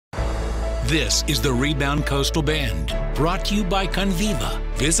This is the Rebound Coastal Bend, brought to you by Conviva.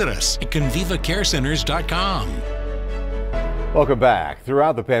 Visit us at convivacarecenters.com. Welcome back.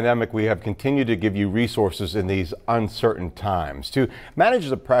 Throughout the pandemic, we have continued to give you resources in these uncertain times. To manage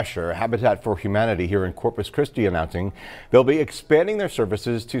the pressure, Habitat for Humanity here in Corpus Christi announcing they'll be expanding their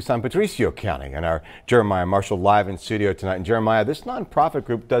services to San Patricio County. And our Jeremiah Marshall live in studio tonight. And Jeremiah, this nonprofit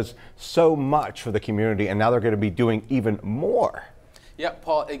group does so much for the community, and now they're going to be doing even more. Yeah,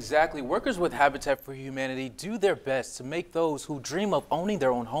 Paul, exactly. Workers with Habitat for Humanity do their best to make those who dream of owning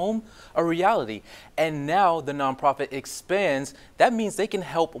their own home a reality. And now the nonprofit expands. That means they can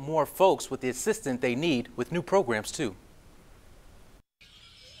help more folks with the assistance they need with new programs, too.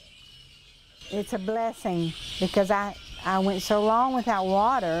 It's a blessing because I went so long without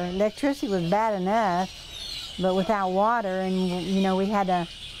water. Electricity was bad enough, but without water, and you know, we had to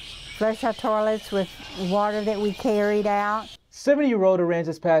flush our toilets with water that we carried out. 70-year-old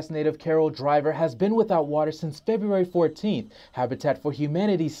Aransas Pass native Carol Driver has been without water since February 14th. Habitat for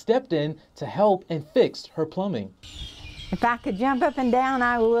Humanity stepped in to help and fixed her plumbing. If I could jump up and down,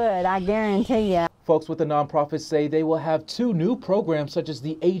 I would, I guarantee you. Folks with the nonprofit say they will have 2 new programs, such as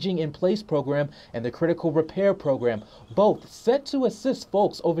the Aging in Place program and the Critical Repair program, both set to assist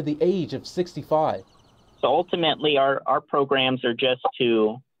folks over the age of 65. So ultimately, our programs are just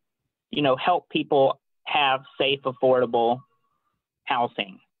to, help people have safe, affordable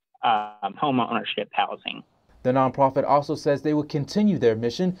housing, home ownership housing. The nonprofit also says they will continue their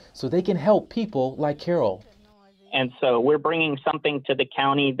mission so they can help people like Carol. And so we're bringing something to the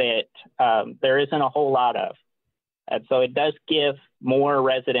county that there isn't a whole lot of. And so it does give more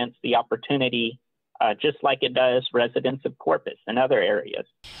residents the opportunity, just like it does residents of Corpus and other areas.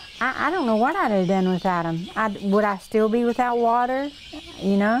 I don't know what I'd have done without them. Would I still be without water,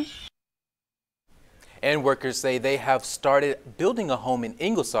 And workers say they have started building a home in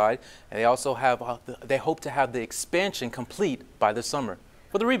Ingleside, and they also they hope to have the expansion complete by the summer.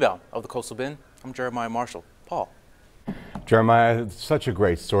 For the Rebound of the Coastal Bend, I'm Jeremiah Marshall. Paul. Jeremiah, such a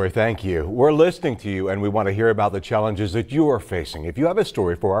great story. Thank you. We're listening to you, and we want to hear about the challenges that you are facing. If you have a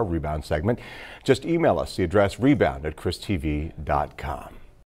story for our Rebound segment, just email us. The address rebound@christv.com.